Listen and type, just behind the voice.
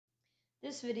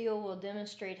This video will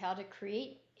demonstrate how to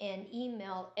create and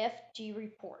email FG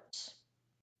reports.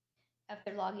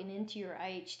 After logging into your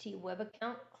IHT web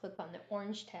account, click on the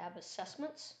orange tab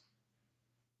Assessments.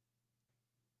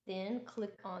 Then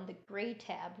click on the gray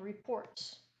tab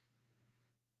Reports.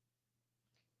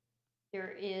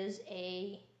 There is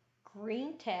a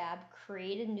green tab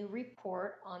Create a new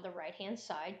report on the right hand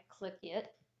side. Click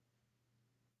it.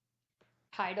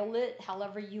 Title it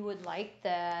however you would like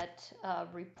that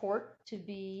report to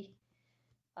be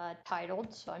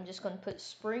titled. So I'm just going to put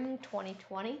Spring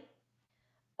 2020.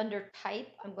 Under Type,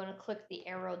 I'm going to click the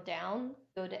arrow down,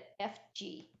 go to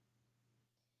FG.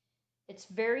 It's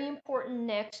very important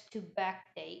next to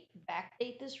backdate.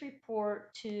 Backdate this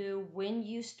report to when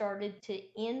you started to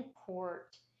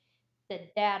import the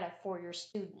data for your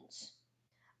students.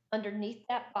 Underneath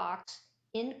that box,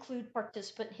 include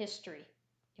participant history.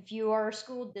 If you are a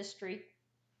school district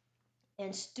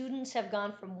and students have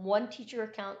gone from one teacher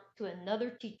account to another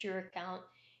teacher account,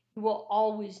 you will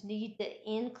always need to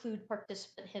include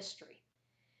participant history.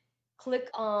 Click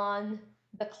on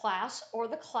the class or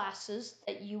the classes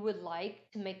that you would like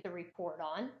to make the report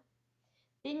on.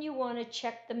 Then you want to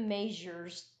check the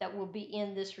measures that will be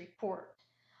in this report.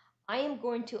 I am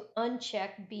going to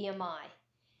uncheck BMI.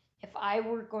 If I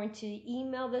were going to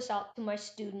email this out to my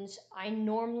students, I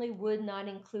normally would not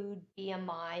include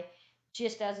BMI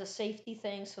just as a safety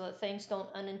thing so that things don't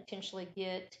unintentionally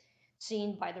get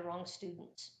seen by the wrong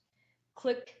students.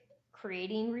 Click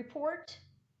Creating Report.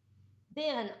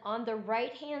 Then on the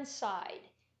right hand side,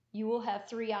 you will have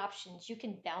three options. You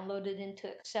can download it into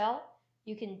Excel,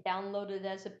 you can download it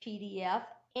as a PDF,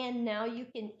 and now you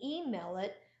can email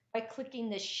it by clicking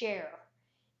the share.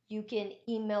 You can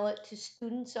email it to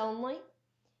students only,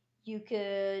 you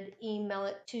could email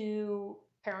it to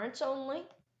parents only,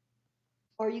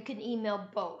 or you can email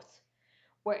both.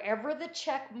 Wherever the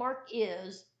check mark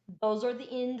is, those are the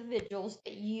individuals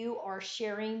that you are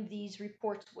sharing these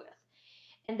reports with.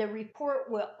 And the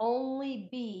report will only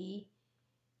be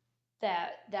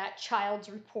that child's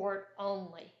report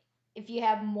only. If you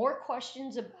have more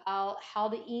questions about how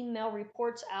to email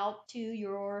reports out to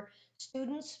your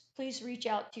students, please reach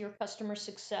out to your customer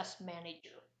success manager.